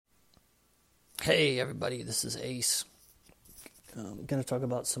Hey everybody, this is Ace. I'm going to talk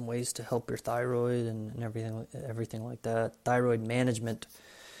about some ways to help your thyroid and everything like that. Thyroid management,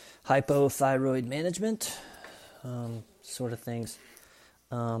 hypothyroid management, sort of things.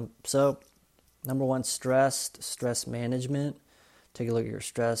 So, number one, stress management. Take a look at your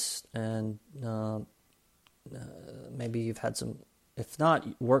stress, and maybe you've had some, if not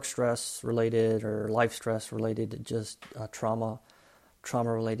work stress related or life stress related, to just trauma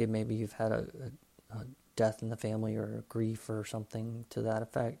related. Maybe you've had a death in the family or grief or something to that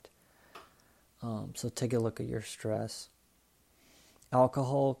effect. So take a look at your stress.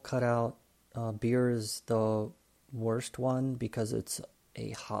 Alcohol, cut out. Beer is the worst one because it's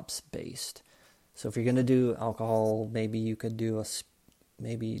a hops based. So if you're gonna do alcohol, maybe you could do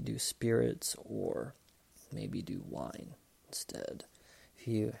spirits, or maybe do wine instead if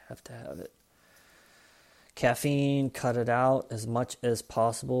you have to have it. Caffeine, cut it out as much as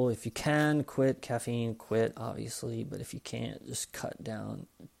possible. If you can quit caffeine, quit, obviously. But if you can't, just cut down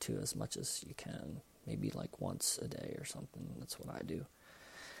to as much as you can. Maybe like once a day or something. That's what I do.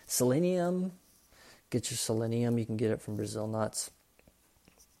 Selenium. Get your selenium. You can get it from Brazil nuts.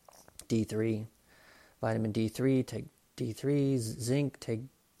 D3. Vitamin D3. Take D3. Zinc. Take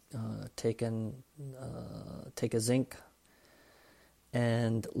a zinc.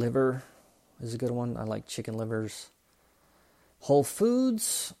 And liver is a good one. I like chicken livers. Whole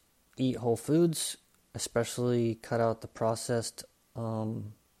foods. Eat whole foods. Especially cut out the processed, the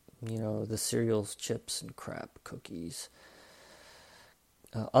cereals, chips, and crap, cookies.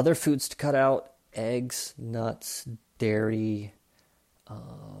 Other foods to cut out: eggs, nuts, dairy,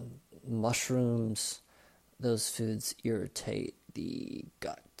 mushrooms. Those foods irritate the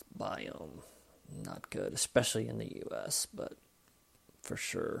gut biome. Not good, especially in the U.S., but for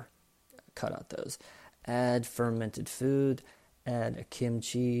sure. Cut out those. Add fermented food. Add a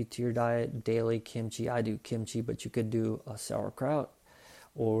kimchi to your diet. Daily kimchi. I do kimchi, but you could do a sauerkraut,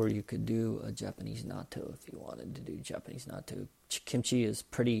 or you could do a Japanese natto if you wanted to do Japanese natto. Kimchi is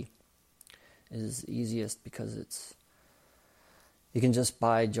easiest because you can just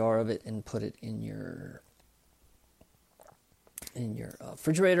buy a jar of it and put it in your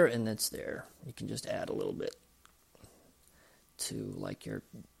refrigerator, and it's there. You can just add a little bit to like your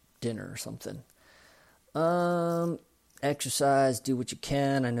dinner or something. Exercise, do what you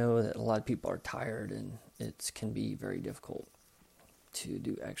can. I know that a lot of people are tired and it can be very difficult to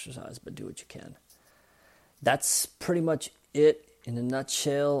do exercise, but do what you can. That's pretty much it in a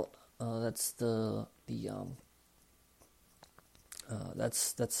nutshell. That's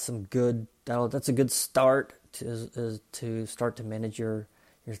some good. That's a good start to start to manage your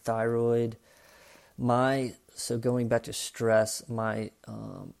thyroid. So going back to stress, I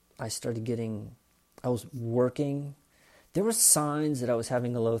was working. There were signs that I was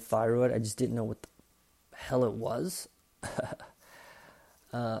having a low thyroid. I just didn't know what the hell it was.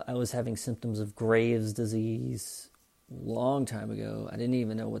 I was having symptoms of Graves' disease a long time ago. I didn't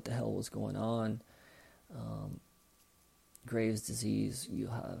even know what the hell was going on. Graves' disease,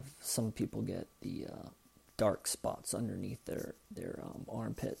 some people get the dark spots underneath their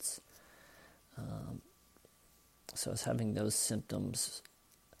armpits. So I was having those symptoms,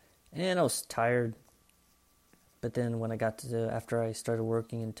 and I was tired. But then when after I started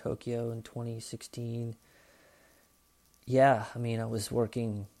working in Tokyo in 2016, I was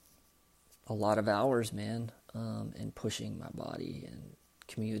working a lot of hours, man, and pushing my body and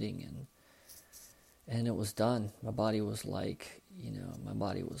commuting, and it was done. My body was like,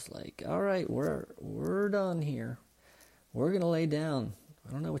 all right, we're done here. We're gonna lay down.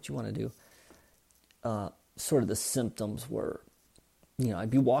 I don't know what you want to do. Sort of the symptoms were,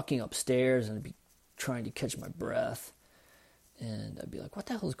 I'd be walking upstairs and I'd be trying to catch my breath, and I'd be like, what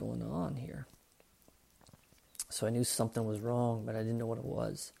the hell is going on here? So I knew something was wrong, but I didn't know what it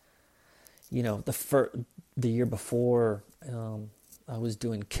was. The year before, I was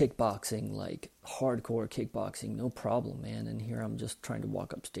doing kickboxing, like hardcore kickboxing, no problem, man. And here I'm just trying to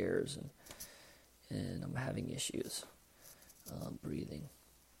walk upstairs, and I'm having issues breathing.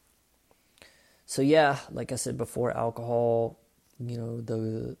 So like I said before, alcohol,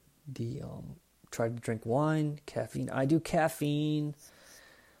 try to drink wine, caffeine. I do caffeine,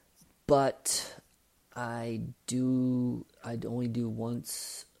 but I'd only do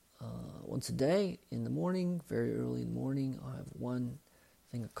once a day in the morning, very early in the morning. I'll have one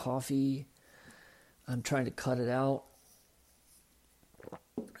thing of coffee. I'm trying to cut it out.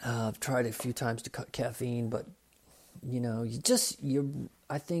 I've tried a few times to cut caffeine, but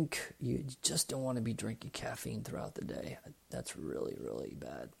I think you just don't want to be drinking caffeine throughout the day. That's really, really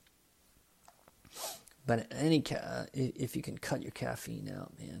bad. But if you can cut your caffeine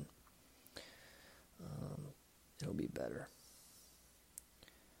out, man, It'll be better.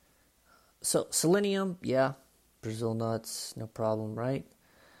 So selenium, yeah, Brazil nuts, no problem, right?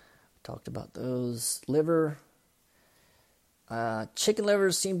 Talked about those. Liver, chicken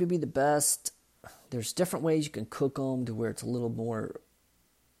livers seem to be the best. There's different ways you can cook them to where it's a little more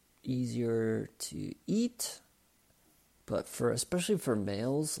easier to eat. But especially for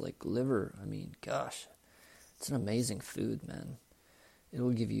males, like liver, I mean, gosh, it's an amazing food, man.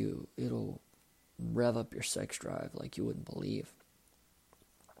 It'll rev up your sex drive like you wouldn't believe.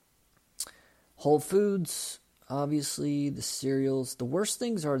 Whole foods, obviously, the cereals. The worst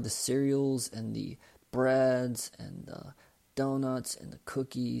things are the cereals and the breads and the donuts and the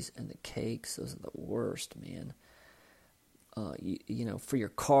cookies and the cakes. Those are the worst, man. For your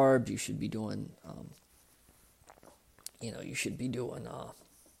carbs, you should be doing,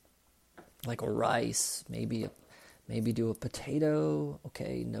 like a rice, maybe do a potato.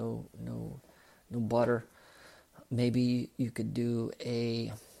 Okay, no butter. Maybe you could do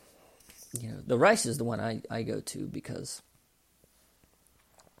the rice is the one I go to because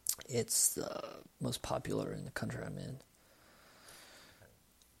it's the most popular in the country I'm in.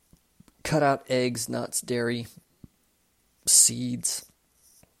 Cut out eggs, nuts, dairy, seeds,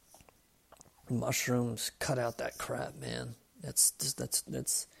 mushrooms. Cut out that crap, man. That's.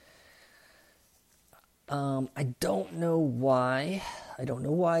 I don't know why. I don't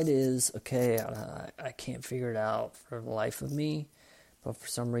know why it is. Okay, I can't figure it out for the life of me. But for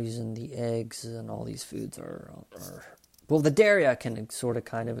some reason, the eggs and all these foods are well, the dairy I can sort of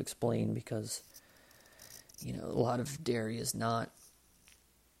kind of explain because, a lot of dairy is not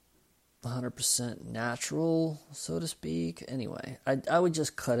 100% natural, so to speak. Anyway, I would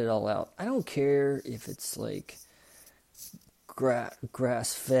just cut it all out. I don't care if it's like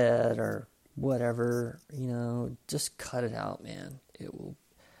grass-fed or whatever, just cut it out, man. You'll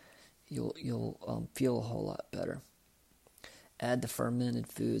feel a whole lot better. Add the fermented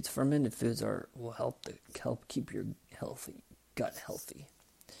foods. Fermented foods will help keep your gut healthy.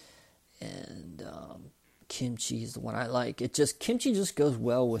 And kimchi is the one I like. Kimchi just goes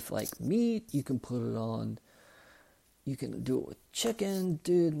well with like meat. You can put it on. You can do it with chicken,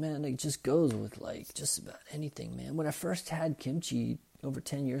 dude. Man, it just goes with like just about anything, man. When I first had kimchi over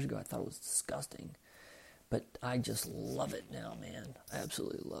 10 years ago, I thought it was disgusting, but I just love it now, man. I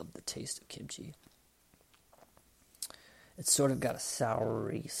absolutely love the taste of kimchi. It's sort of got a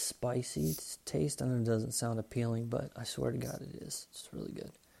soury, spicy taste. I know it doesn't sound appealing, but I swear to God it is. It's really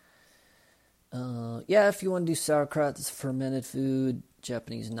good. If you want to do sauerkraut, that's a fermented food.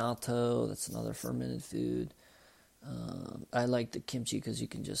 Japanese natto, that's another fermented food. I like the kimchi because you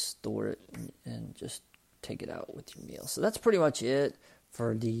can just store it and just take it out with your meal. So that's pretty much it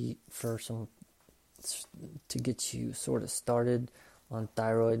to get you sort of started on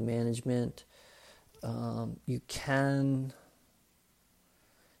thyroid management. You can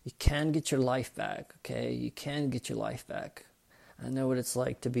get your life back, okay? You can get your life back. I know what it's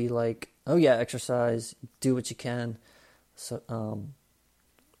like to be like, oh yeah, exercise, do what you can. So,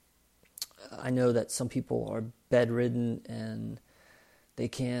 I know that some people are bedridden and they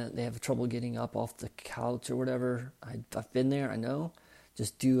have trouble getting up off the couch or whatever. I've been there, I know.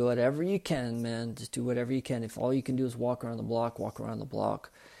 Just do whatever you can, man. Just do whatever you can. If all you can do is walk around the block, walk around the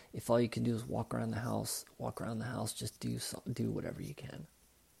block. If all you can do is walk around the house, walk around the house. Just do whatever you can.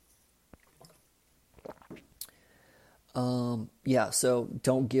 So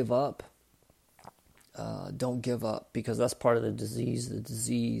don't give up. Don't give up because that's part of the disease. The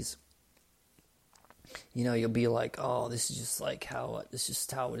disease, you'll be like, oh, this is just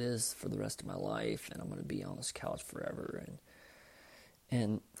how it is for the rest of my life, and I'm going to be on this couch forever.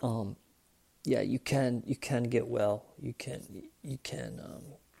 And you can get well. You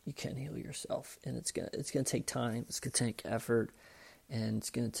can heal yourself, and it's gonna take time. It's gonna take effort, and it's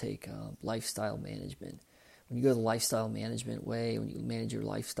gonna take lifestyle management. When you go the lifestyle management way, when you manage your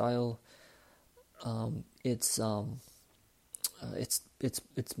lifestyle, it's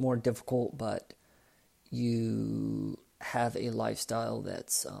more difficult, but you have a lifestyle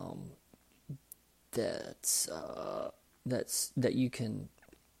that you can.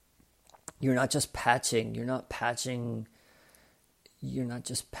 You're not just patching. You're not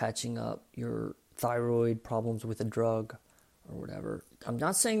just patching up your thyroid problems with a drug or whatever. I'm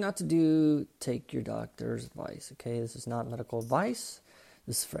not saying not to take your doctor's advice, okay? This is not medical advice.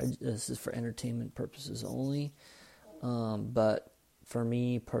 This is for entertainment purposes only. But for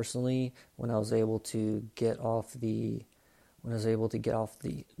me personally, when I was able to get off the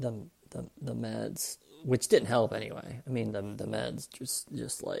meds, which didn't help anyway. I mean, the meds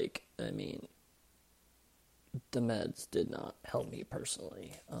the meds did not help me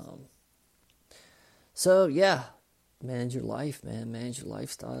personally. So yeah, manage your life, man. Manage your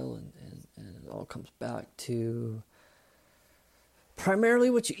lifestyle, and it all comes back to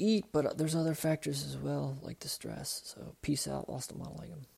primarily what you eat, but there's other factors as well, like the stress. So peace out, lost a monologue.